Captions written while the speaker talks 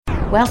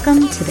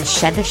Welcome to the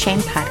Shed the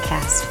Shame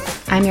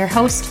podcast. I'm your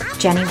host,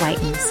 Jenny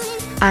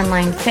Whitens,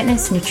 online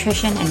fitness,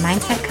 nutrition, and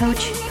mindset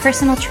coach,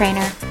 personal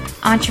trainer,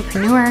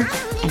 entrepreneur,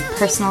 and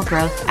personal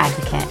growth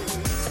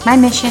advocate. My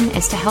mission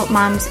is to help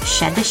moms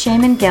shed the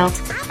shame and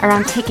guilt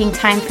around taking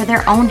time for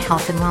their own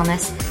health and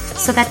wellness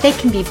so that they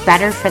can be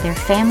better for their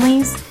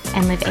families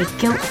and live a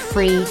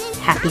guilt-free,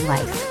 happy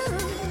life.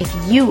 If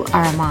you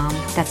are a mom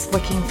that's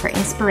looking for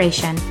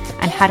inspiration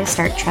on how to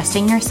start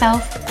trusting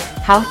yourself,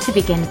 how to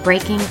begin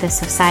breaking the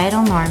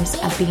societal norms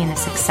of being a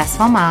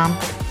successful mom,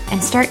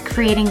 and start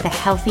creating the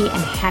healthy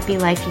and happy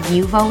life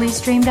you've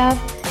always dreamed of,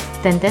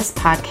 then this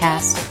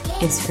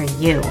podcast is for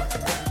you.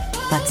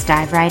 Let's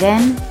dive right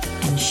in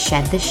and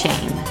shed the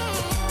shame.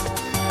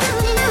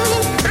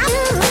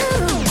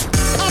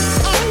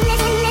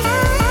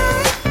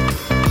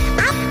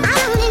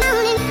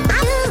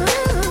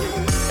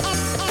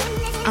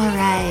 All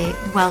right,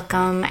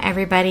 welcome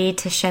everybody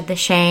to Shed the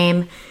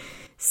Shame.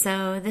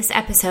 So this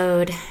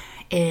episode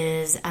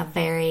is a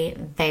very,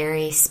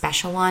 very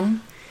special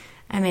one.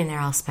 I mean,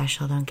 they're all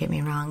special, don't get me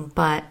wrong,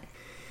 but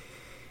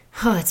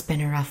it's been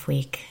a rough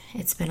week.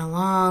 It's been a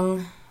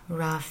long,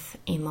 rough,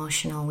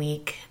 emotional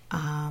week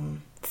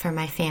for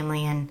my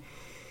family, and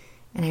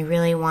I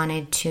really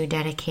wanted to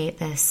dedicate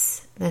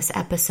this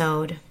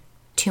episode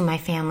to my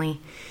family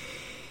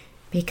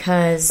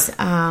because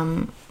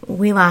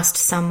we lost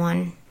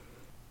someone.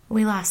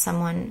 We lost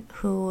someone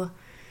who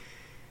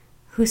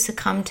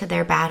succumbed to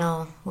their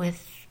battle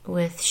with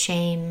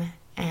shame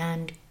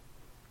and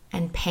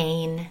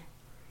pain,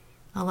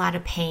 a lot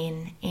of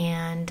pain,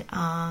 and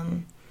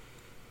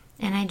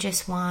I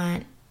just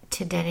want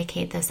to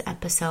dedicate this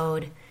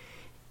episode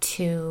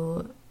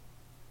to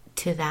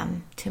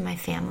them, to my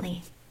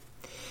family.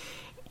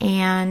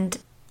 And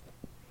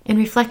in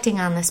reflecting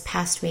on this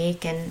past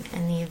week and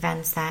the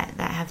events that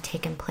have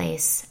taken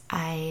place,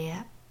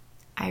 I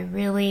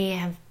really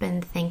have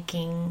been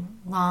thinking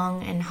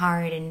long and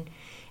hard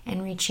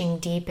and reaching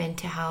deep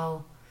into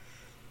how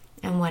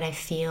and what I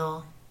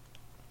feel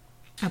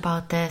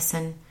about this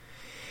and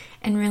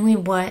really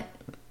what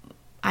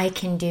I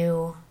can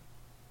do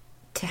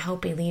to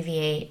help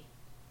alleviate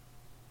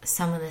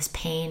some of this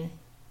pain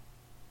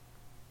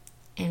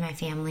in my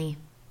family.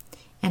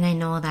 And I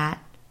know that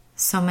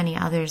so many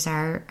others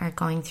are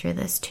going through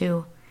this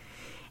too.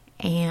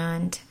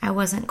 And I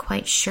wasn't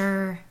quite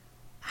sure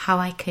how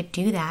I could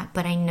do that,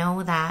 but I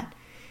know that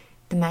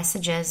the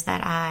messages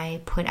that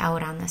I put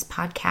out on this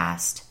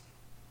podcast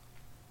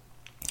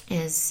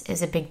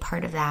is a big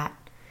part of that.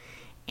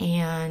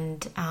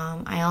 And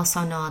I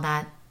also know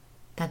that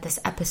this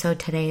episode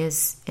today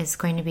is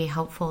going to be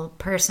helpful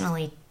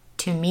personally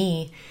to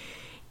me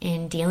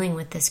in dealing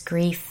with this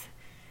grief.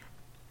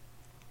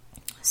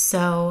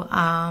 So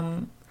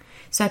I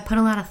put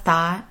a lot of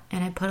thought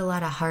and I put a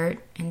lot of heart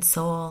and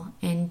soul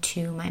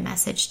into my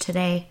message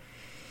today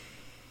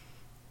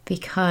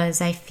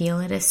because I feel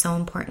it is so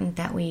important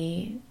that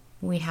we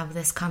have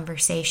this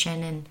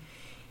conversation,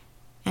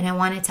 and I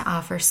wanted to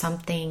offer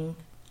something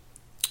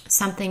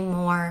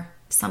more,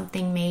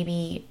 something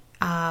maybe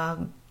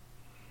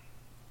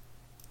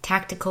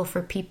tactical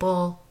for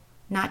people,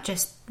 not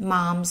just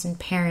moms and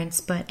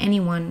parents, but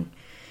anyone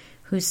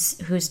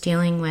who's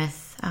dealing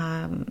with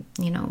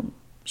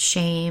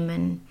shame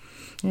and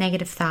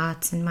negative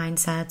thoughts and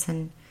mindsets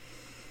and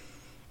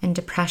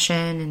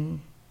depression and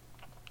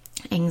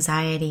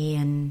anxiety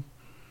and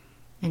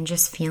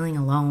just feeling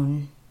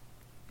alone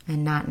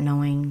and not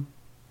knowing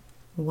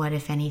what,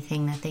 if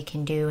anything, that they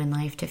can do in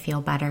life to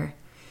feel better.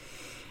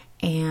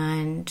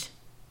 And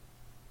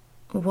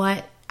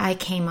what I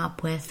came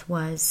up with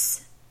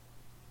was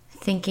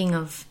thinking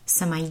of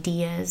some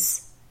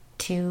ideas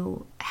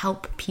to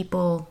help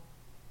people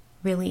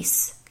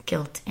release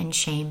guilt and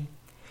shame,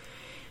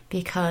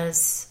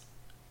 because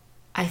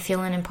I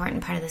feel an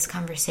important part of this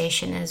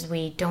conversation is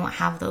we don't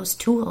have those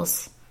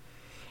tools,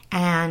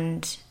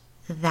 and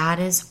that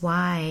is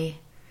why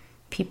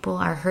people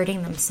are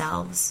hurting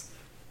themselves,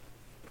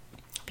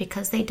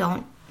 because they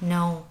don't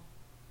know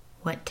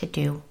what to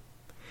do.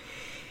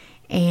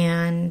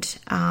 And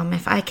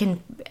if I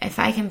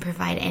can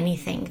provide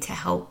anything to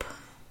help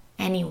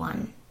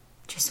anyone,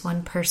 just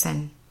one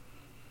person,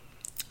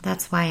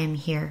 that's why I'm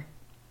here.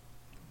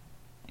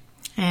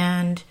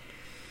 And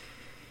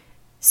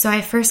so I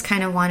first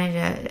kind of wanted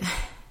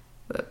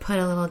to put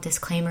a little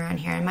disclaimer on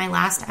here. In my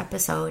last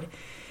episode,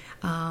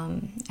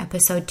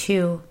 episode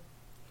 2,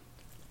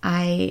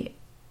 I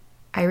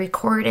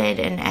recorded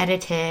and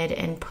edited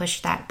and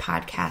pushed that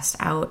podcast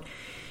out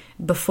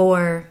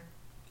before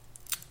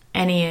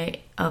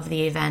any of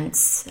the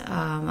events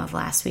of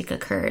last week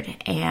occurred.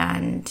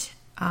 And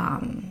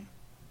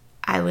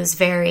I was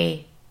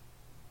very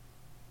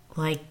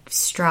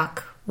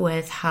struck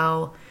with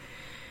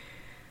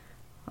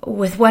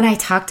what I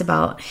talked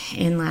about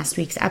in last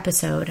week's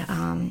episode.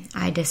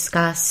 I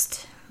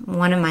discussed,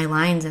 one of my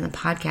lines in the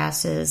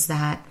podcast is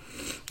that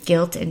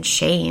guilt and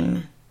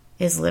shame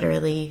is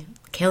literally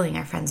killing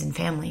our friends and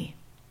family.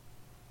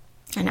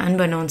 And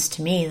unbeknownst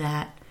to me,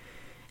 that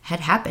had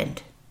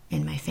happened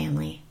in my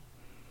family.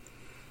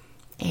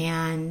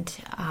 and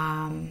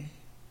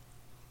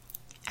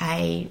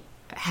I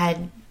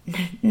had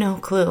no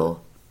clue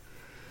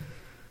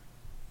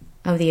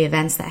of the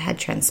events that had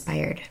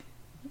transpired.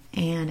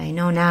 And I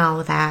know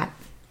now that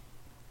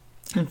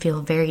I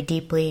feel very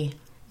deeply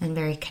and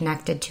very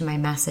connected to my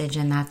message,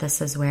 and that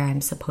this is where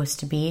I'm supposed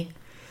to be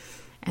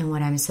and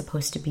what I'm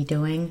supposed to be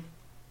doing.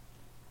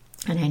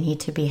 And I need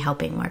to be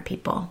helping more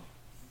people.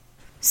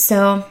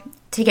 So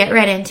to get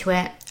right into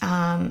it,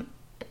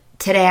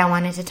 today I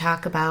wanted to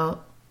talk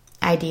about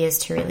ideas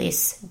to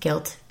release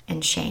guilt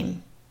and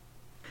shame.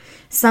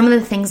 Some of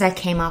the things I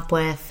came up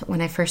with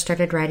when I first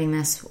started writing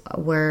this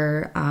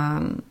were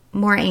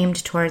more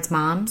aimed towards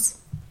moms,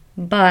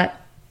 but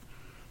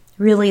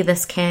really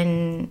this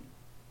can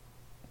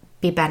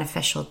be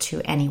beneficial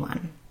to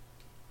anyone.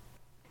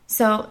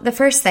 So the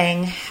first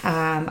thing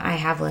I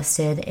have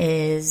listed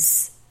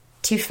is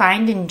to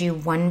find and do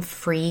one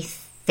free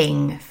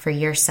thing for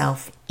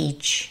yourself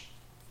each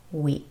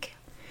week.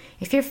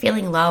 If you're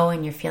feeling low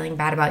and you're feeling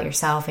bad about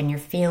yourself and you're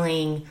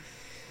feeling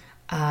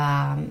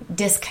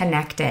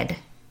disconnected,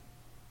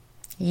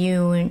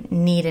 you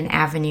need an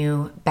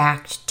avenue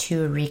back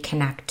to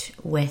reconnect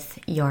with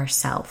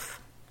yourself.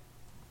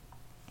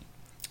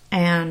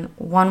 And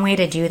one way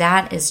to do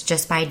that is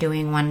just by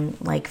doing one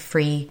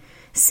free,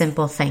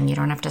 simple thing. You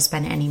don't have to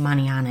spend any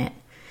money on it.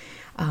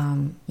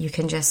 You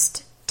can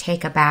just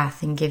take a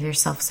bath and give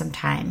yourself some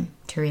time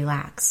to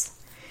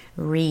relax.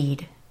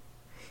 Read.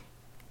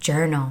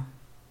 Journal.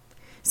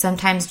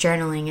 Sometimes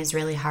journaling is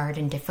really hard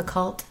and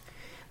difficult,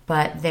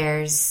 but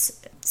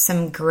there's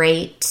some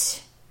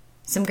great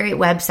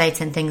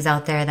websites and things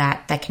out there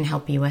that can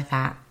help you with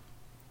that.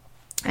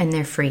 And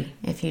they're free.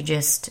 If you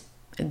just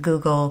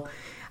Google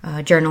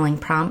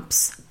journaling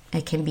prompts,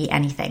 it can be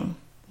anything.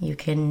 You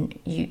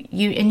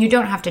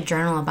don't have to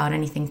journal about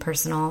anything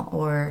personal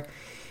or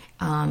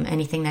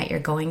anything that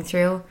you're going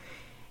through,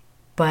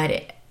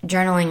 but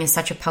journaling is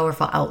such a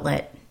powerful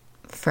outlet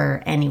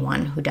for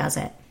anyone who does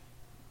it.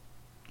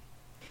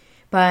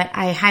 But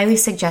I highly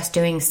suggest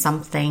doing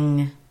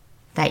something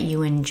that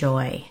you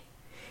enjoy.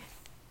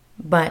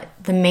 But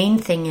the main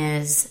thing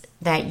is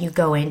that you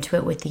go into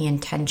it with the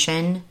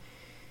intention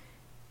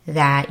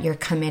that you're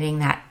committing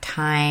that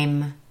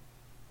time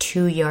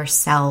to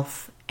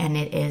yourself and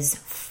it is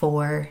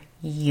for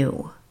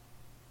you.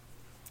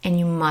 And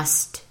you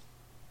must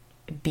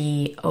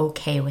be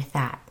okay with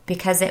that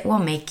because it will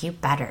make you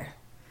better.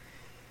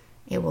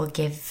 It will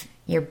give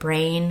your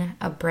brain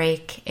a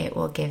break. It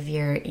will give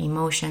your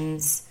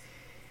emotions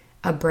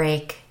a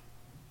break.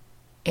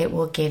 It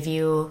will give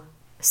you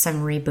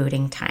some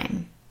rebooting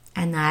time.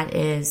 And that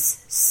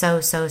is so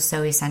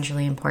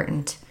essentially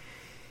important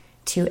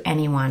to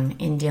anyone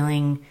in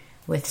dealing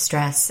with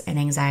stress and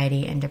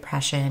anxiety and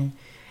depression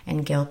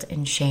and guilt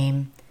and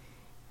shame.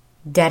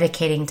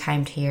 Dedicating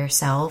time to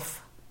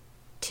yourself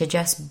to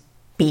just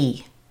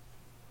be.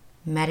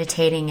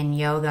 Meditating and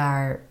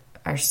yoga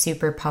are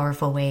super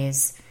powerful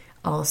ways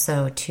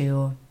also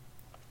to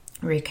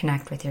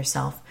reconnect with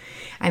yourself.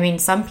 I mean,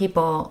 some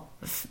people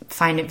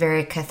find it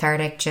very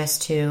cathartic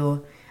just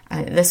to,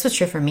 this was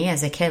true for me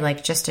as a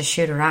kid, just to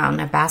shoot around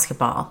a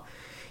basketball,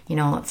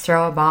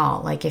 throw a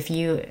ball. If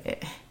you're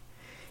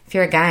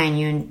a guy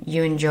and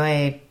you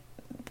enjoy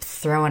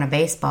throwing a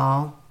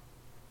baseball,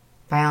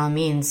 by all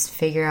means,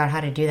 figure out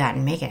how to do that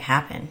and make it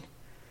happen.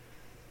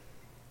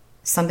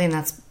 Something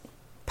that's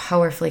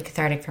powerfully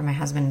cathartic for my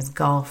husband is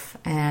golf,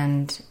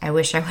 and I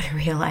wish I would have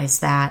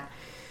realized that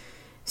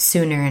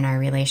sooner in our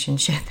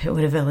relationship. It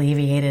would have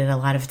alleviated a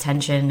lot of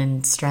tension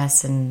and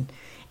stress and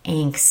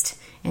angst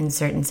in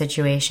certain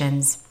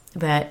situations.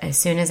 But as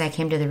soon as I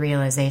came to the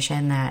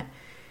realization that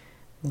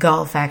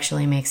golf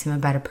actually makes him a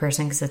better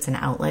person because it's an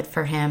outlet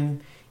for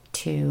him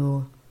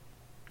to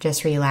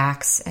just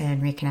relax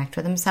and reconnect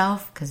with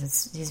himself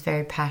because he's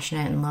very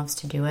passionate and loves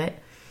to do it.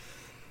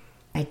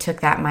 I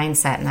took that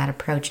mindset and that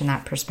approach and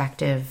that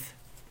perspective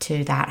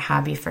to that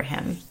hobby for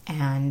him,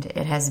 and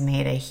it has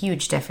made a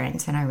huge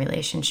difference in our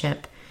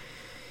relationship.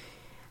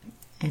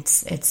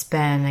 It's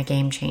been a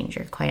game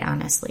changer, quite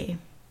honestly.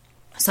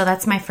 So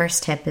that's my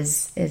first tip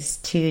is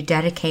to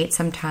dedicate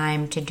some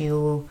time to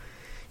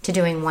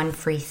doing one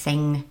free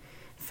thing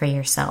for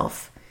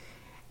yourself.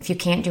 If you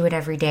can't do it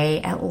every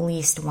day, at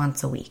least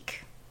once a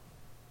week.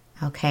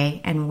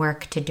 Okay? And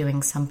work to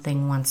doing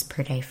something once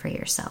per day for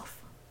yourself.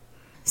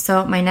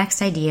 So my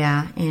next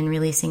idea in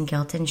releasing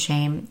guilt and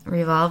shame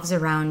revolves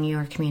around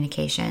your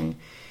communication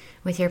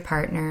with your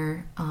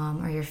partner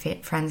or your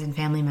friends and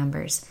family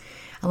members.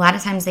 A lot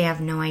of times they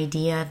have no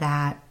idea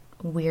that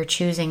we're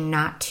choosing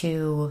not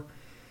to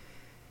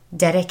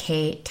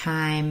dedicate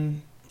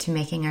time to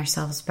making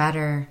ourselves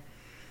better.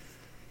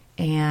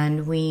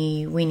 And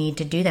we need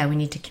to do that. We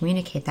need to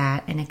communicate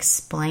that and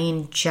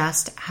explain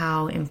just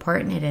how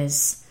important it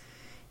is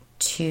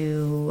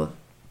to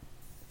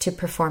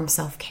perform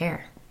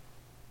self-care.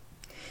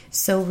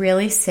 So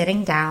really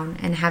sitting down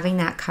and having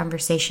that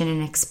conversation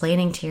and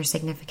explaining to your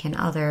significant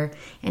other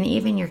and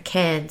even your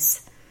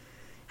kids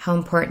how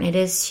important it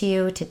is to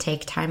you to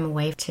take time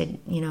away to,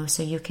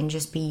 so you can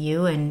just be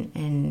you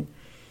and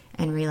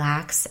and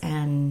relax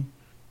and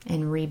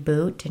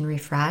reboot and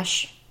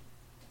refresh.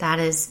 That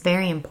is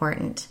very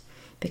important,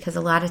 because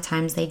a lot of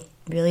times they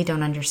really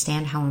don't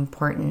understand how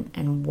important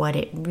and what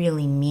it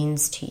really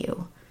means to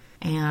you.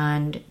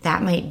 And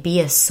that might be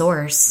a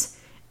source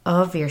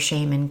of your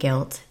shame and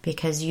guilt,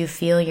 because you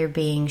feel you're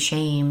being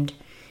shamed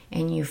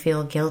and you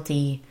feel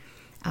guilty.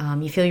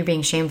 You feel you're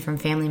being shamed from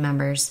family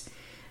members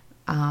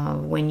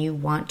when you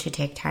want to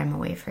take time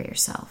away for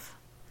yourself.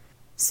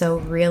 So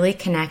really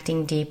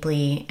connecting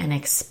deeply and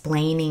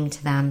explaining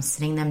to them,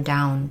 sitting them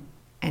down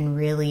and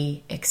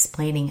really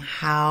explaining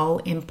how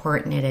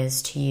important it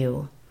is to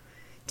you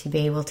to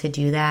be able to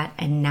do that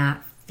and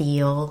not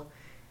feel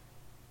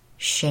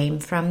shame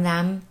from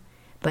them,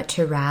 but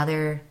to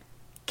rather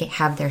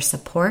have their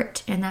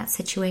support in that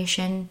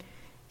situation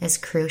is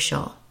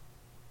crucial.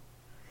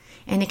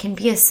 And it can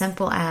be as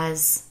simple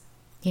as,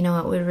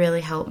 it would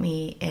really help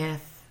me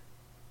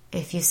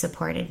if you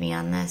supported me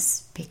on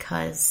this,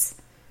 because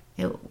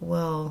it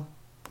will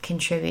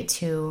contribute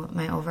to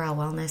my overall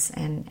wellness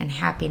and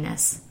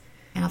happiness.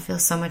 And I'll feel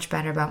so much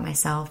better about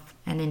myself.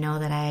 And I know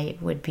that I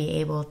would be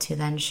able to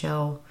then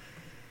show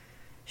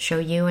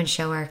you and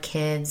show our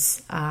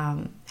kids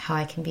how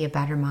I can be a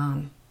better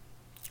mom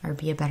or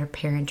be a better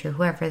parent, or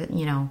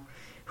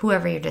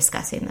whoever you're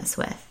discussing this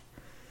with.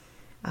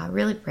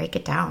 Really break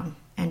it down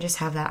and just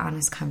have that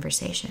honest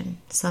conversation.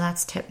 So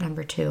that's tip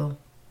number 2.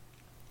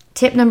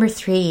 Tip number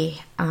 3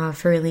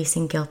 for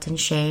releasing guilt and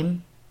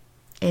shame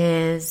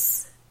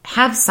is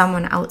have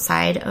someone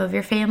outside of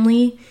your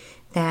family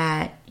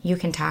that you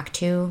can talk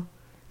to,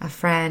 a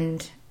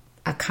friend,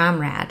 a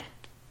comrade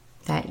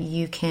that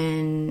you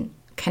can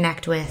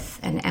connect with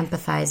and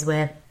empathize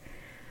with,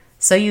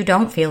 so you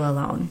don't feel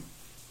alone.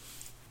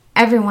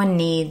 Everyone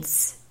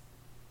needs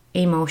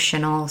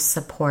emotional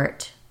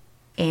support.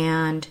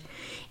 And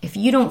if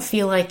you don't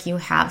feel like you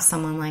have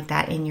someone like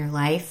that in your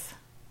life,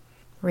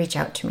 reach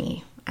out to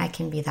me. I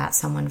can be that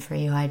someone for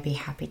you. I'd be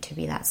happy to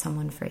be that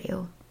someone for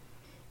you.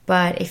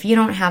 But if you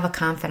don't have a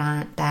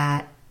confidant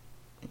that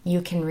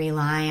you can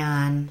rely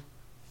on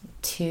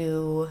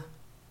to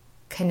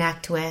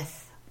connect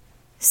with,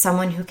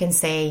 someone who can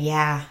say,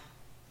 yeah,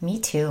 me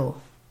too,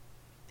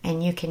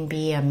 and you can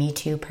be a me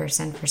too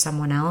person for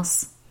someone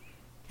else,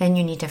 then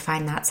you need to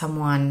find that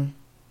someone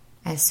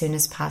as soon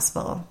as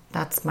possible.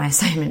 That's my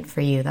assignment for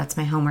you. That's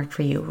my homework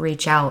for you.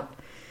 Reach out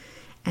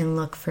and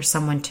look for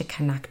someone to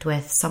connect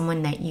with,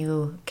 someone that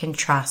you can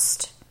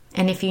trust.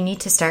 And if you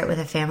need to start with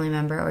a family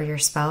member or your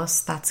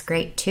spouse, that's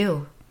great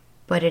too.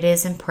 But it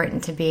is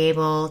important to be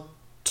able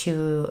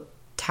to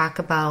talk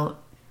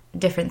about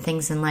different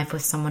things in life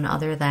with someone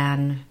other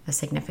than a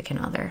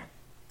significant other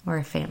or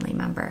a family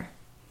member.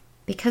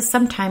 Because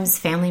sometimes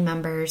family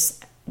members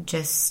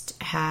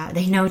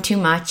they know too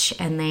much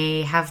and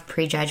they have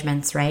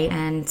prejudgments, right?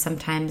 And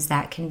sometimes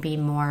that can be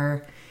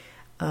more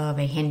of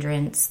a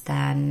hindrance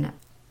than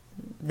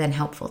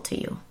helpful to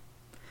you.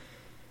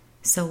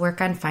 So work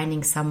on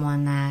finding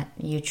someone that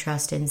you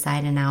trust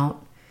inside and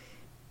out,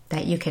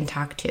 that you can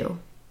talk to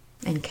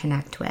and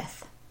connect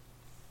with.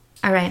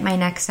 All right, my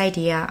next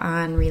idea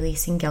on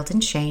releasing guilt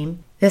and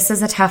shame. This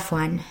is a tough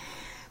one,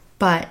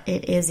 but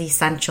it is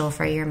essential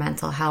for your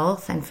mental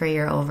health and for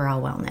your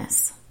overall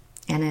wellness.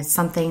 And it's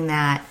something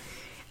that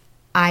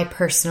I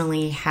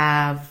personally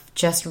have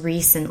just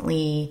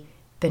recently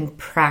been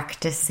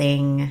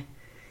practicing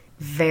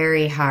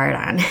very hard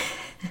on.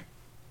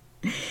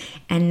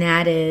 And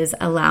that is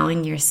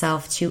allowing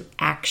yourself to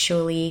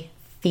actually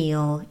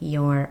feel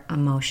your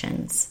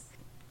emotions.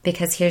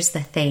 Because here's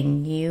the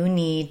thing, you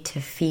need to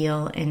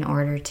feel in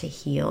order to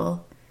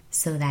heal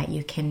so that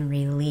you can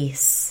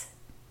release.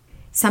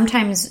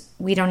 Sometimes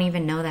we don't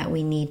even know that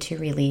we need to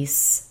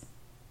release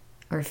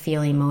or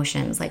feel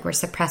emotions. Like we're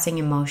suppressing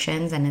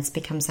emotions and it's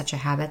become such a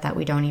habit that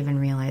we don't even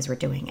realize we're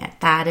doing it.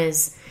 That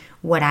is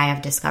what I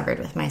have discovered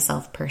with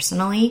myself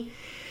personally.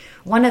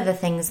 One of the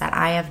things that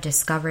I have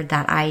discovered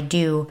that I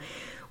do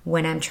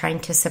when I'm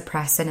trying to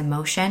suppress an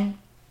emotion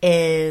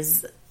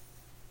is,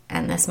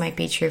 and this might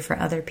be true for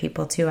other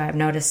people too, I've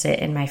noticed it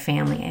in my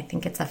family. I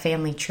think it's a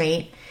family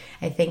trait.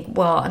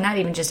 Well, not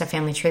even just a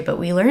family trait, but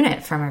we learn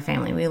it from our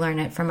family. We learn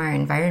it from our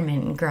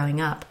environment and growing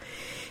up.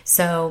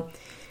 So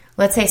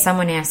let's say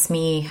someone asks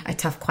me a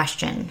tough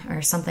question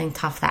or something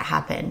tough that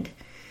happened.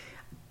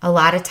 A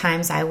lot of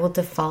times I will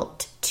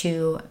default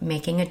to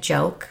making a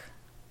joke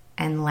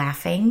and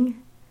laughing,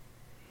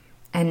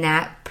 and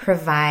that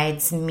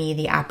provides me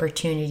the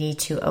opportunity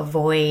to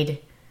avoid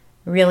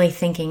really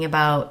thinking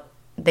about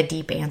the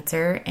deep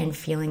answer and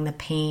feeling the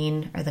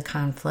pain or the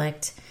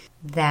conflict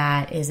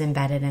that is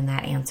embedded in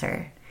that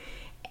answer.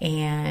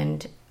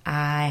 And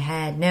I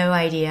had no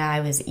idea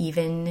I was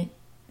even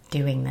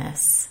doing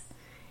this.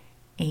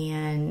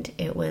 And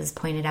it was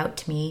pointed out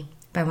to me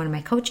by one of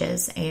my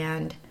coaches,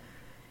 and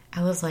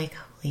I was like,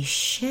 holy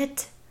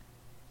shit,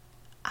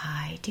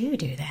 I do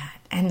that.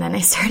 And then I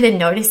started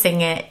noticing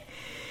it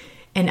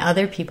in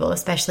other people,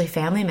 especially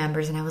family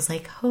members, and I was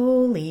like,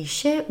 holy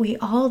shit, we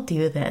all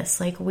do this.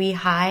 Like, we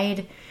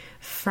hide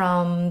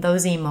from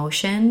those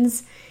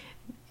emotions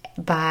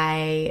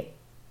by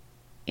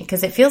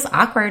because it feels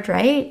awkward,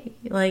 right?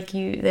 Like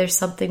there's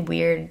something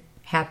weird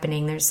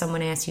happening. There's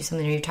someone asks you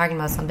something, or you're talking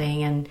about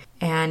something,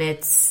 and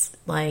it's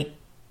like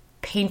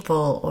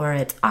painful or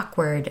it's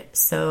awkward.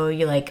 So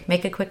you like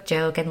make a quick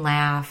joke and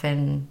laugh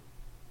and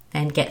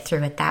get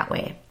through it that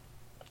way.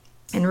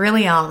 And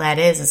really all that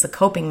is a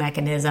coping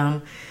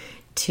mechanism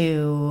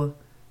to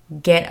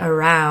get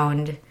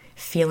around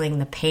feeling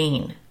the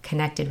pain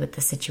connected with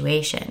the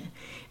situation.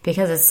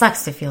 Because it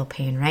sucks to feel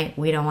pain, right?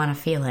 We don't want to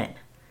feel it.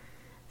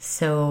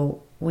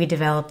 So we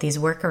develop these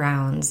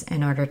workarounds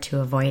in order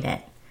to avoid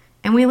it.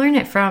 And we learn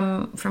it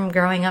from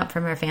growing up,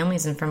 from our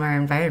families and from our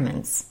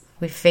environments.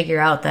 We figure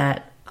out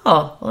that,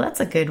 oh, well, that's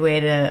a good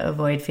way to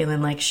avoid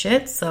feeling like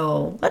shit,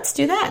 so let's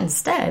do that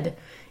instead.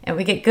 And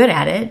we get good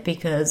at it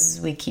because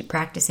we keep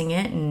practicing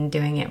it and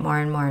doing it more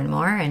and more and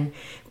more. And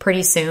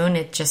pretty soon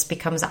it just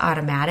becomes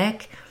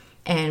automatic,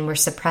 and we're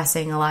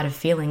suppressing a lot of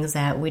feelings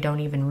that we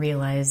don't even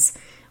realize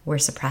we're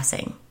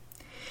suppressing.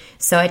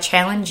 So I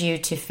challenge you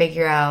to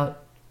figure out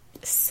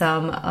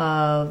some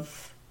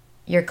of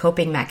your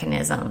coping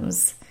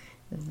mechanisms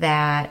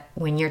that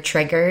when you're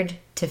triggered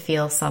to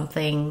feel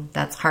something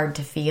that's hard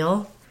to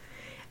feel,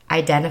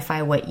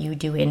 identify what you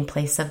do in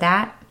place of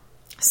that.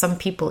 Some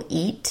people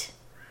eat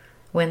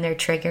when they're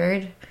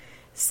triggered.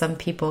 Some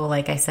people,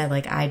 like I said,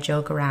 like I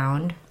joke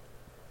around.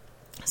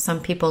 Some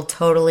people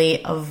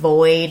totally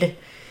avoid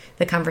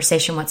the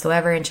conversation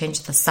whatsoever and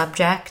change the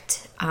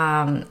subject.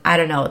 I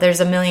don't know.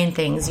 There's a million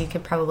things. You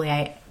can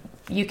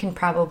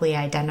probably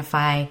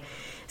identify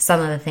some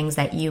of the things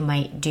that you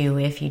might do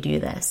if you do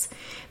this.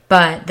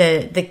 But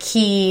the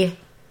key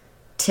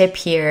tip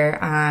here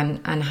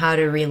on how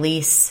to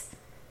release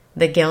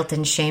the guilt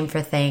and shame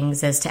for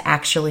things is to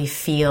actually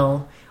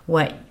feel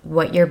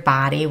what your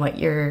body, what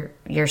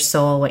your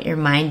soul, what your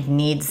mind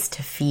needs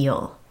to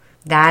feel.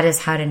 That is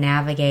how to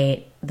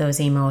navigate those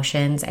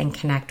emotions and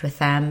connect with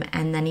them,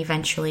 and then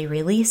eventually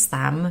release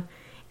them.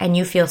 And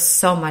you feel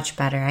so much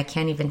better. I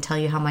can't even tell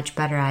you how much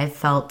better I've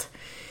felt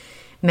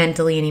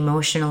mentally and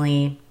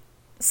emotionally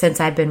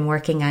since I've been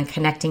working on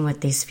connecting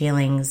with these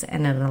feelings,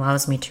 and it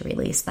allows me to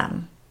release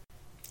them.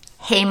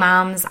 Hey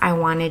moms, I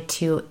wanted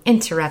to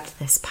interrupt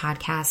this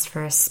podcast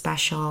for a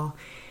special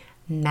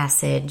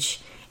message.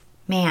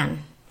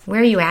 Man,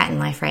 where are you at in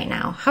life right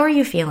now? How are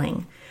you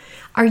feeling?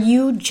 Are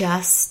you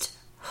just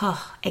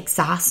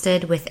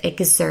exhausted with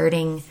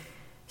exerting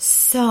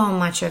so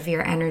much of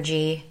your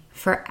energy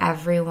for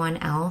everyone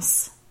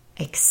else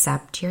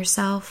except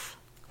yourself?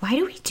 Why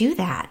do we do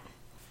that?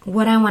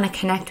 What I want to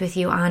connect with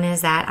you on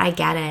is that I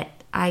get it.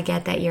 I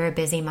get that you're a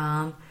busy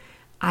mom.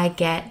 I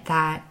get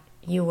that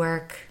you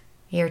work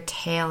your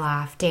tail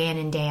off day in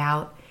and day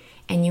out,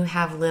 and you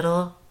have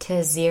little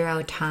to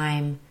zero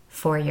time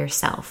for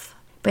yourself.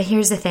 But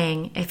here's the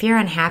thing. If you're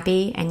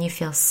unhappy and you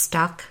feel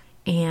stuck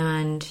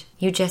and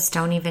you just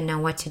don't even know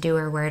what to do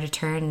or where to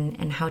turn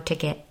and how to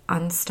get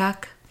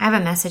unstuck, I have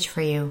a message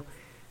for you.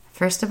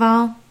 First of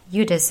all,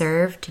 you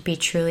deserve to be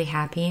truly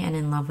happy and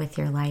in love with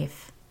your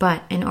life.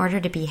 But in order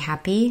to be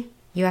happy,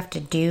 you have to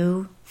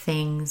do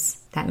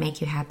things that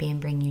make you happy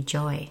and bring you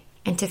joy.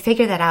 And to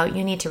figure that out,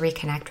 you need to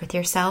reconnect with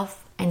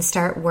yourself and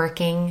start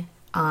working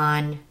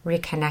on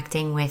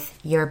reconnecting with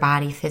your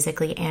body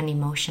physically and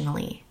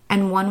emotionally.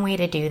 And one way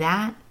to do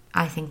that,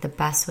 I think the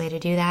best way to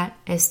do that,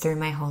 is through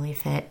my Holy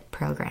Fit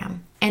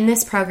program. In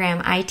this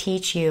program, I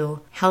teach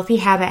you healthy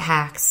habit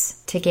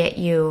hacks to get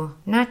you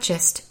not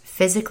just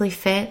physically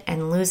fit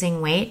and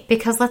losing weight,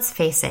 because let's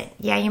face it,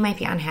 yeah, you might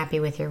be unhappy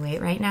with your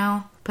weight right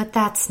now, but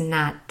that's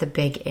not the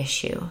big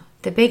issue.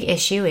 The big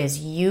issue is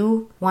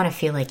you want to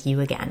feel like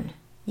you again.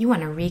 You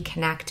want to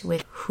reconnect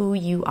with who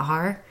you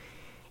are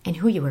and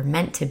who you were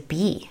meant to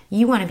be.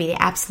 You want to be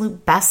the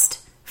absolute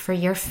best for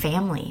your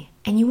family,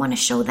 and you want to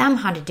show them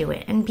how to do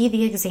it and be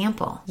the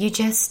example. You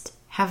just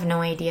have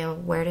no idea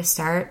where to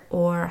start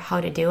or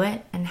how to do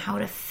it and how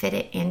to fit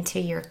it into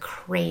your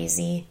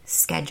crazy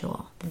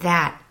schedule.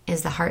 That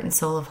is the heart and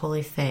soul of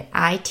Holy Fit.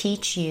 I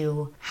teach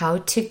you how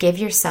to give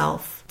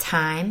yourself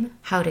time,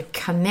 how to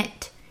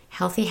commit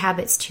healthy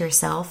habits to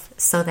yourself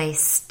so they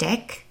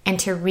stick, and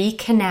to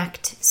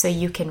reconnect so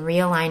you can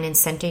realign and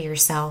center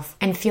yourself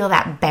and feel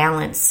that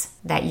balance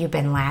that you've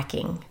been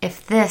lacking.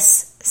 If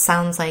this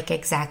sounds like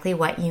exactly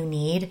what you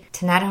need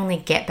to not only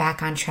get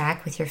back on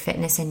track with your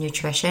fitness and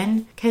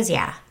nutrition, because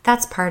yeah,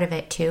 that's part of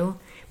it too,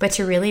 but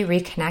to really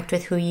reconnect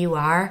with who you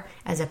are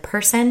as a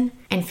person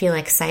and feel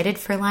excited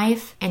for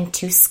life, and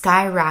to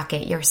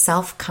skyrocket your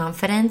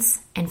self-confidence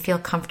and feel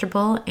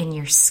comfortable in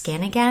your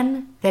skin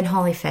again, then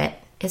Holy Fit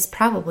is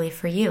probably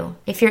for you.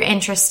 If you're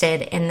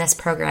interested in this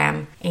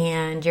program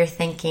and you're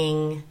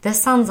thinking,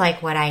 this sounds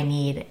like what I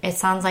need, it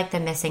sounds like the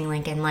missing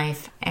link in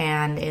life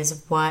and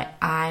is what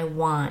I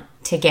want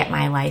to get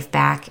my life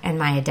back and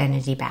my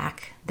identity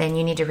back, then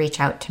you need to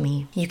reach out to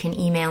me. You can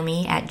email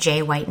me at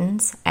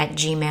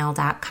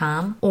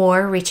jwhitens@gmail.com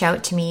or reach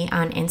out to me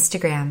on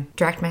Instagram.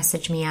 Direct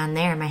message me on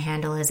there. My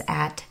handle is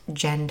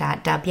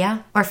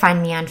 @jen.w, or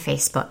find me on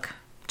Facebook.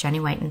 Jenny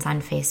Whitens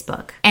on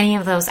Facebook. Any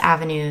of those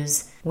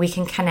avenues, we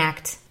can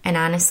connect and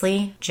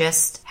honestly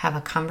just have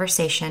a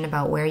conversation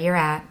about where you're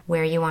at,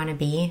 where you want to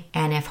be,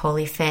 and if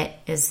Holy Fit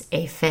is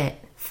a fit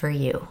for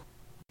you.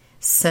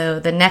 So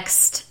the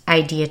next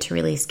idea to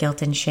release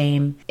guilt and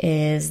shame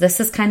is, this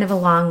is kind of a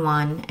long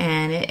one,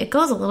 and it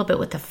goes a little bit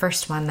with the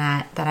first one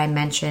that I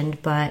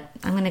mentioned, but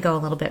I'm going to go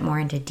a little bit more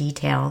into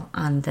detail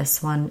on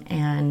this one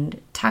and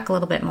talk a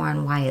little bit more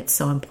on why it's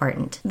so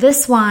important.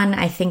 This one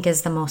I think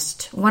is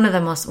one of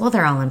the most, well,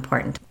 they're all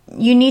important.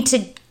 You need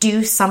to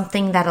do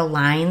something that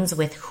aligns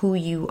with who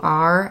you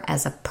are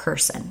as a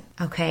person,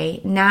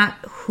 okay? Not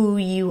who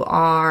you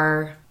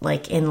are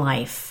like in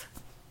life.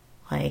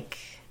 Like,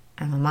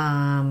 I'm a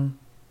mom,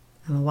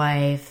 I'm a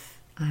wife,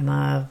 I'm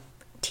a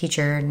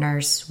teacher,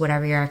 nurse,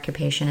 whatever your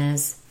occupation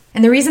is.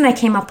 And the reason I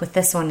came up with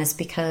this one is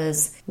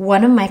because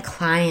one of my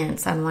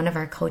clients on one of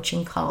our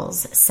coaching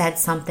calls said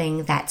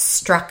something that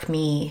struck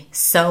me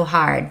so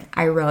hard.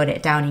 I wrote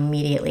it down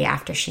immediately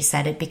after she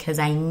said it because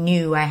I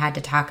knew I had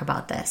to talk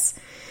about this.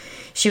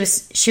 She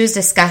was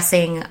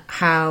discussing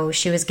how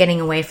she was getting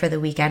away for the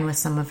weekend with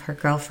some of her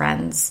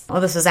girlfriends.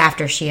 Well, this was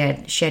after she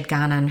had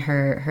gone on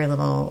her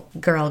little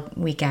girl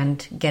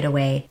weekend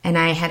getaway. And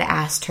I had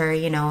asked her,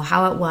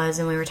 how it was,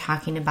 and we were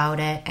talking about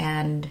it.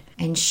 And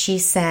she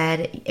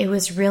said it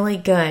was really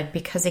good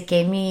because it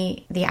gave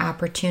me the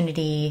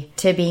opportunity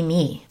to be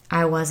me.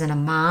 I wasn't a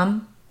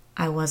mom.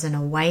 I wasn't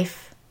a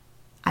wife.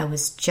 I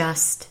was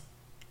just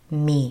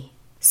me.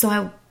 So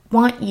I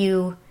want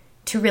you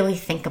to really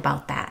think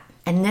about that.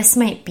 And this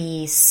might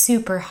be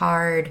super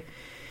hard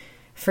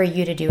for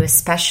you to do,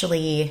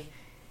 especially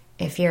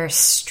if you're a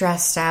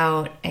stressed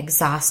out,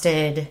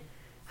 exhausted,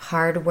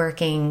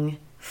 hardworking,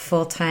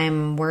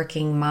 full-time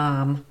working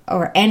mom,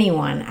 or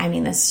anyone. I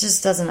mean, this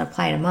just doesn't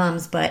apply to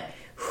moms, but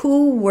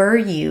who were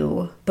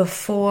you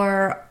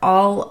before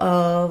all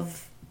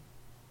of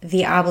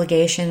the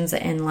obligations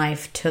in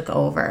life took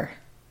over?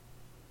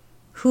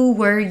 Who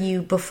were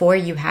you before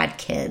you had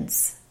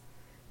kids?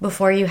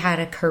 Before you had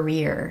a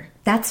career?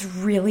 That's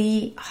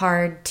really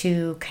hard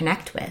to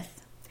connect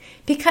with.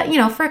 Because,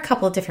 for a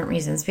couple of different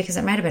reasons. Because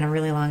it might have been a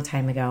really long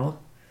time ago.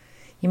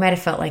 You might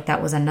have felt like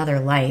that was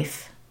another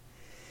life.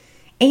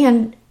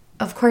 And,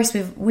 of course,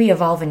 we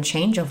evolve and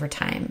change over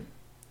time.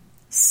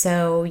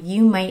 So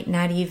you might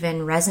not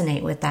even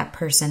resonate with that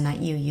person that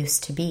you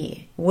used to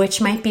be.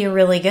 Which might be a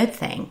really good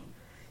thing.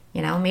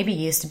 Maybe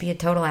you used to be a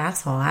total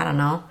asshole. I don't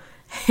know.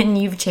 And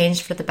you've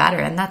changed for the better.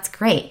 And that's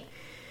great.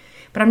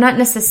 But I'm not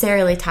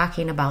necessarily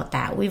talking about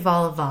that. We've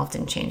all evolved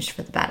and changed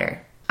for the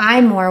better.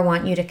 I more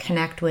want you to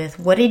connect with,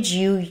 what did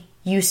you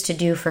used to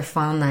do for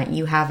fun that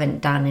you haven't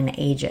done in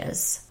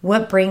ages?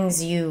 What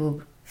brings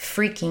you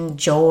freaking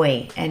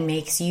joy and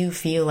makes you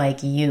feel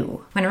like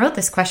you? When I wrote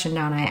this question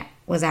down, I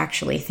was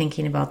actually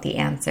thinking about the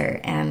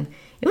answer. And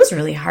it was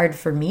really hard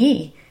for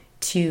me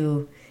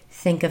to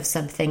think of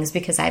some things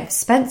because I've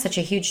spent such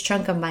a huge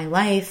chunk of my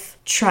life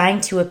trying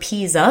to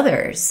appease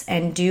others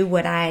and do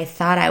what I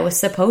thought I was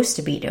supposed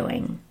to be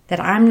doing, that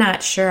I'm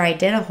not sure I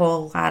did a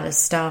whole lot of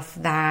stuff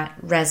that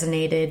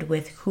resonated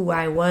with who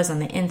I was on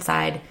the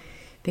inside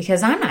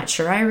because I'm not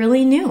sure I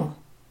really knew.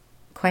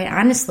 Quite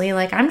honestly,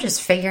 I'm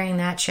just figuring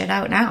that shit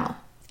out now.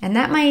 And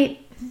that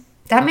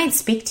might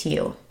speak to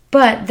you.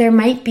 But there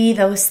might be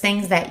those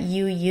things that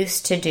you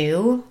used to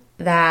do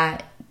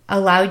that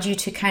allowed you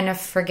to kind of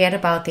forget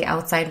about the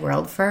outside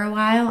world for a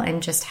while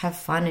and just have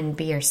fun and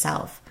be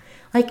yourself.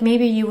 Like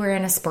maybe you were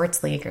in a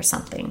sports league or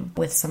something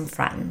with some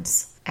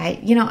friends.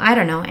 I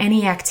don't know,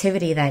 any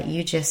activity that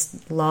you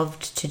just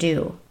loved to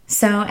do.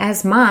 So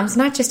as moms,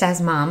 not just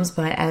as moms,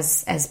 but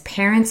as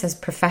parents, as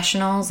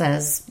professionals,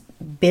 as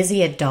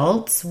busy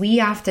adults, we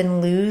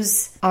often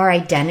lose our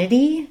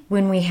identity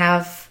when we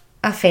have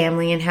a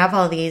family and have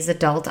all these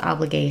adult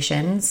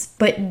obligations.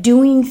 But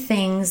doing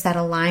things that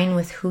align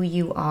with who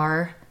you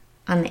are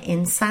on the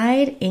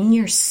inside, in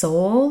your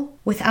soul,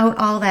 without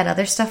all that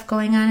other stuff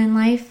going on in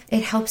life,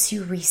 it helps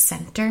you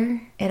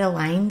recenter. It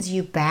aligns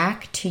you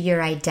back to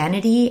your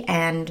identity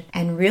and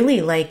really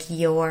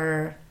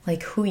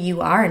who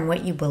you are and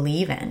what you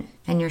believe in,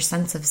 and your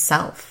sense of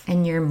self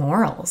and your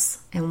morals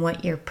and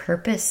what your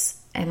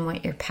purpose and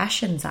what your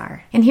passions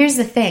are. And here's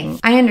the thing,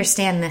 I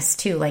understand this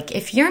too.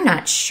 If you're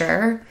not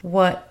sure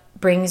what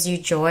brings you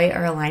joy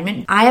or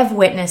alignment, I have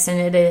witnessed,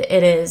 and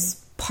it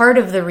is part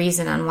of the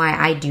reason on why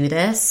I do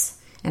this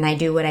and I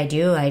do what I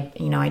do. I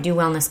do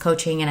wellness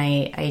coaching and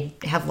I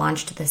have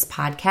launched this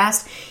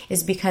podcast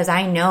is because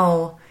I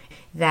know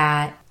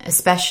that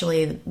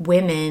especially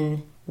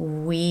women,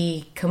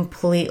 we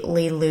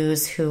completely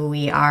lose who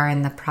we are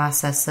in the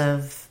process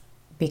of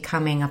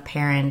becoming a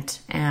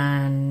parent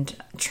and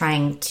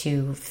trying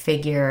to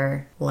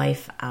figure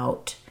life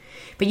out.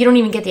 But you don't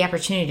even get the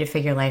opportunity to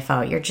figure life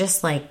out. You're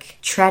just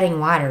treading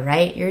water,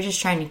 right? You're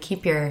just trying to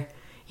keep your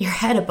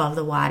head above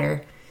the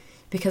water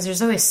because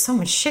there's always so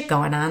much shit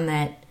going on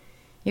that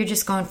you're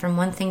just going from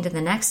one thing to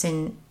the next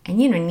and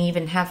you don't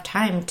even have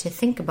time to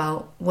think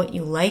about what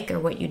you like or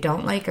what you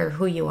don't like or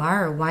who you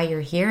are or why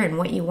you're here and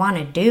what you want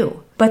to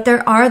do. But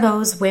there are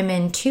those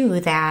women too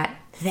that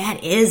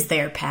that is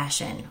their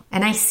passion.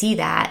 And I see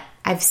that.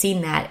 I've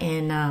seen that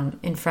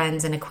in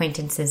friends and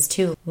acquaintances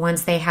too.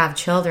 Once they have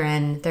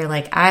children, they're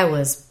like, I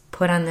was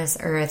put on this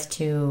earth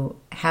to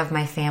have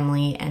my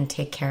family and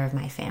take care of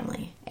my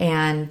family.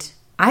 And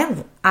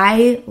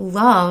I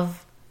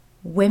love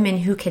women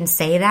who can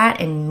say that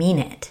and mean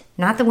it.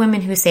 Not the women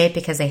who say it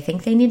because they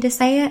think they need to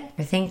say it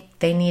or think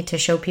they need to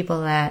show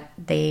people that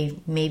they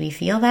maybe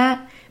feel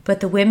that, but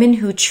the women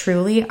who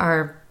truly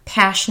are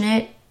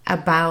passionate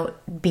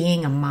about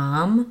being a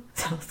mom.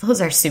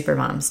 Those are super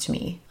moms to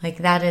me. Like,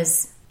 that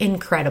is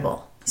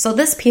incredible. So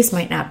this piece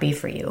might not be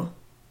for you.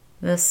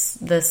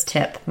 This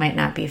tip might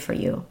not be for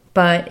you.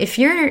 But if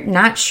you're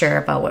not sure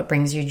about what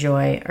brings you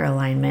joy or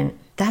alignment,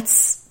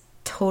 that's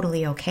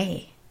totally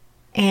okay.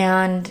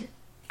 And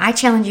I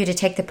challenge you to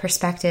take the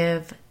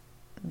perspective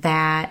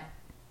that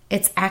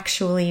it's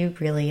actually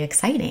really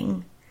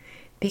exciting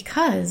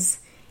because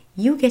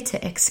you get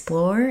to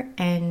explore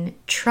and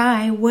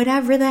try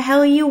whatever the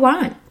hell you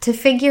want to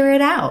figure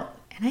it out.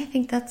 And I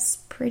think that's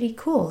pretty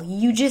cool.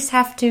 You just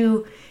have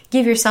to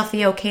give yourself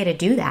the okay to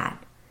do that.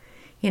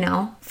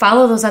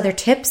 Follow those other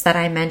tips that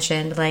I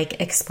mentioned, like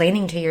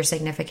explaining to your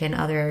significant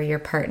other, your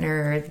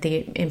partner, or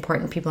the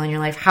important people in your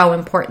life, how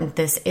important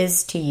this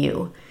is to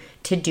you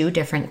to do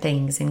different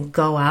things and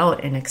go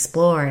out and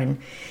explore. And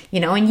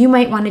you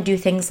might want to do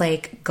things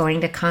like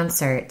going to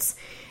concerts,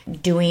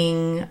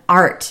 doing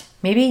art.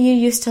 Maybe you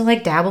used to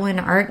like dabble in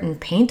art and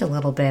paint a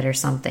little bit or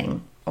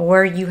something,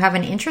 or you have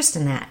an interest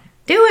in that.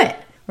 Do it.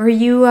 Or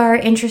you are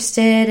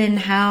interested in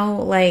how,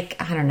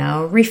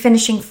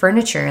 refinishing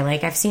furniture.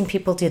 Like, I've seen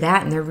people do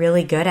that and they're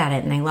really good at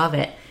it and I love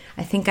it.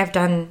 I think I've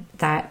done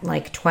that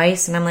like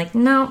twice and I'm like,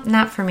 no,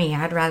 not for me.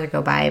 I'd rather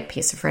go buy a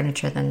piece of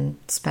furniture than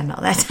spend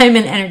all that time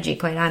and energy,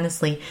 quite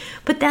honestly.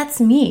 But that's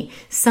me.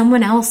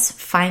 Someone else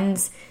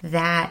finds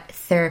that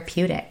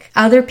therapeutic.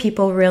 Other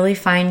people really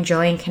find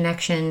joy and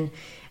connection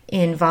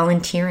in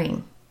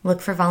volunteering. Look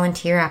for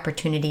volunteer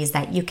opportunities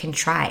that you can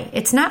try.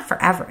 It's not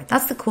forever.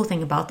 That's the cool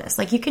thing about this.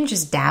 Like, you can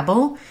just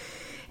dabble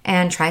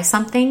and try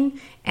something,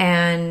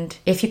 and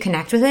if you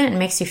connect with it and it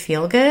makes you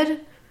feel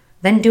good,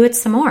 then do it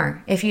some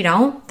more. If you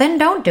don't, then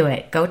don't do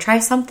it. Go try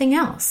something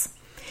else.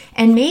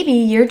 And maybe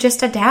you're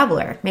just a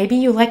dabbler. Maybe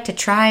you like to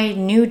try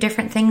new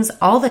different things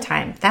all the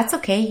time. That's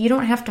okay. You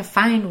don't have to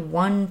find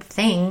one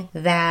thing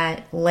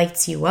that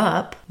lights you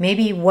up.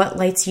 Maybe what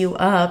lights you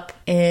up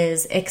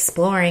is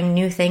exploring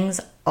new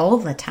things all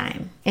the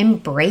time.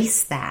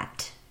 Embrace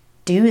that.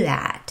 Do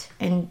that.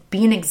 And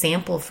be an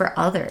example for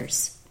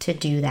others to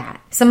do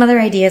that. Some other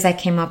ideas I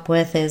came up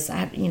with is,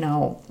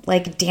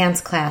 like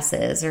dance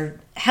classes, or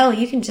hell,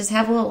 you can just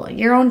have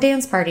your own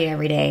dance party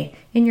every day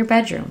in your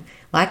bedroom.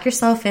 Lock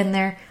yourself in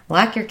there,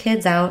 lock your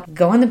kids out,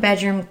 go in the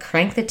bedroom,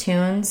 crank the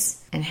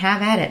tunes, and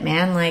have at it,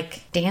 man.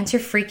 Like, dance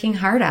your freaking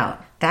heart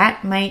out.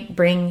 That might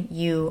bring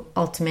you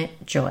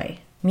ultimate joy.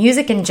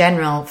 Music in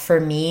general, for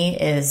me,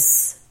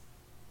 is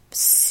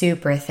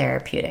super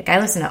therapeutic. I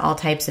listen to all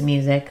types of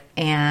music,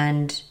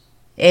 and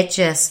it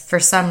just, for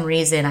some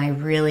reason, I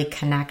really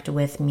connect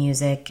with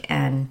music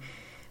and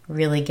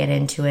really get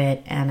into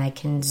it, and I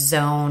can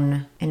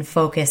zone and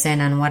focus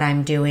in on what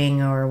I'm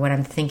doing or what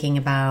I'm thinking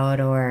about,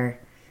 or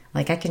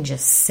like I can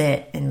just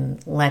sit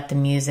and let the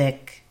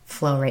music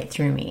flow right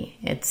through me.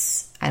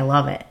 I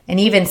love it. And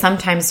even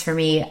sometimes for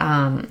me,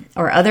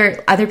 or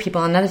other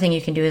people, another thing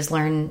you can do is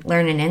learn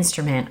an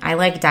instrument. I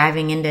like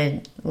diving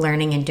into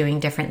learning and doing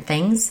different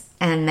things,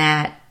 and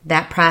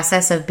that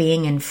process of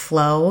being in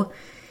flow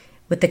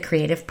with the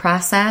creative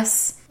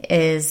process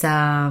is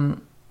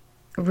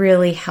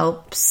really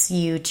helps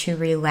you to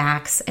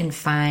relax and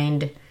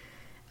find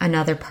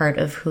another part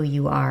of who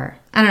you are.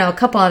 I don't know, a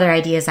couple other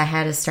ideas I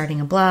had is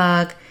starting a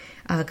blog,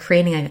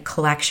 creating a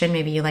collection.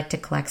 Maybe you like to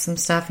collect some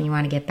stuff and you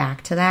want to get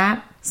back to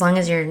that. As long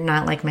as you're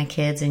not like my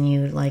kids and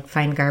you like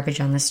find garbage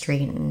on the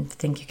street and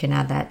think you can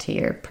add that to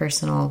your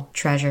personal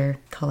treasure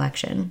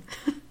collection.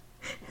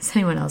 Does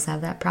anyone else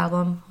have that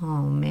problem? Oh,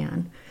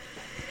 man.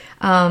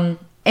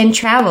 And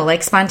travel,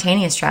 like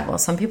spontaneous travel.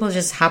 Some people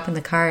just hop in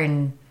the car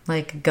and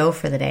like go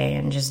for the day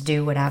and just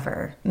do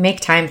whatever.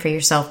 Make time for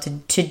yourself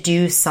to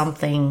do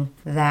something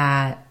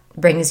that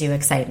brings you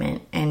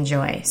excitement and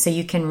joy so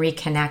you can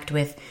reconnect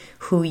with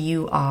who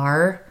you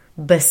are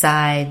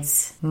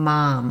besides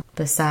mom,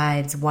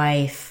 besides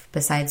wife,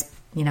 besides,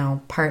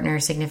 partner,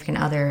 significant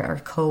other,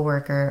 or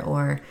coworker,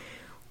 or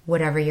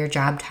whatever your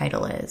job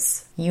title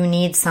is. You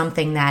need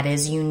something that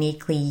is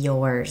uniquely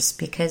yours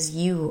because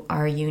you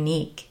are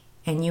unique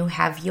and you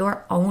have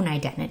your own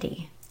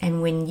identity.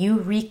 And when you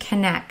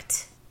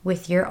reconnect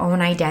with your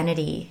own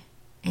identity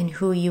and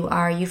who you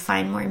are, you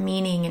find more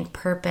meaning and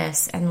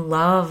purpose and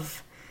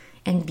love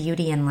and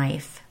beauty in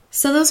life.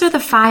 So those are the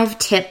 5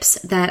 tips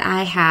that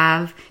I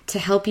have to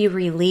help you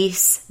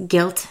release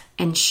guilt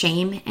and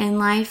shame in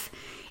life.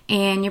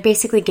 And you're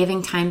basically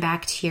giving time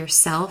back to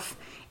yourself,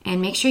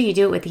 and make sure you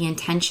do it with the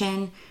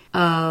intention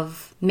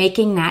of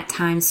making that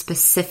time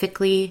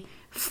specifically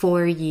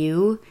for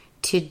you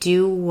to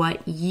do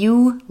what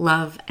you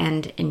love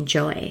and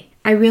enjoy.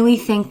 I really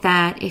think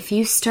that if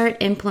you start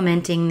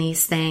implementing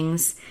these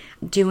things,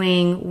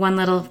 doing one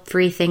little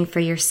free thing for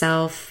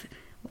yourself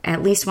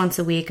at least once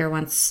a week or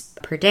once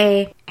per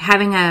day,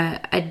 having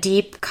a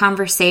deep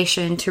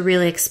conversation to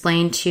really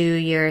explain to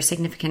your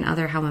significant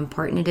other how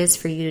important it is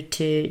for you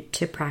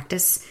to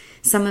practice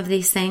some of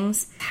these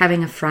things,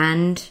 having a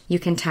friend you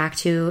can talk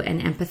to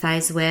and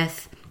empathize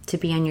with, to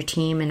be on your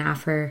team and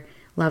offer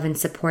love and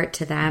support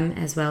to them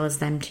as well as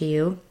them to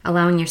you,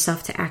 allowing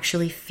yourself to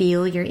actually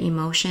feel your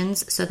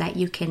emotions so that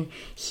you can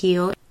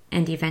heal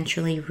and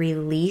eventually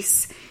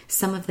release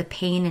some of the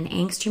pain and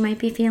angst you might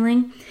be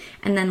feeling.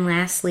 And then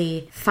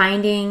lastly,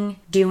 finding,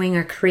 doing,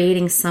 or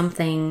creating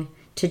something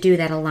to do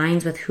that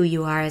aligns with who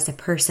you are as a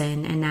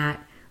person and not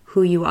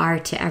who you are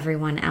to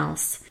everyone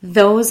else.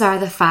 Those are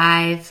the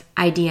 5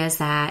 ideas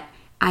that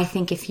I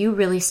think if you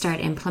really start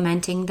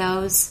implementing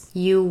those,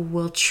 you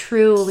will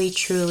truly,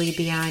 truly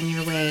be on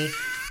your way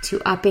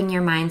to upping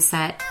your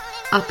mindset,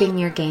 upping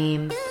your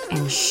game,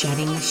 and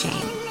shedding the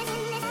shame.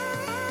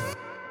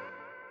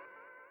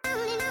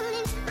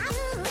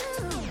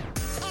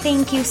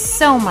 Thank you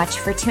so much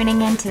for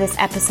tuning in to this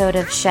episode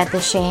of Shed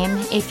the Shame.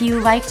 If you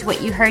liked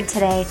what you heard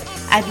today,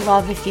 I'd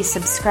love if you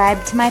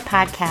subscribe to my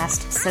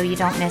podcast so you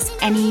don't miss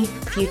any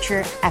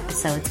future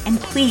episodes. And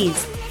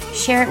please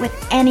share it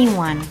with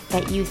anyone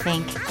that you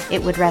think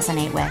it would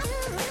resonate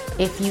with.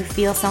 If you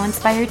feel so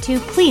inspired to,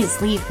 please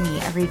leave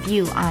me a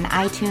review on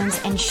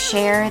iTunes and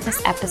share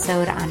this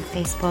episode on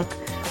Facebook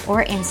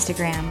or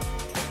Instagram.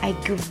 I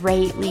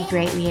greatly,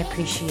 greatly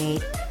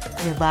appreciate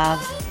your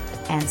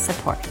love and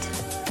support.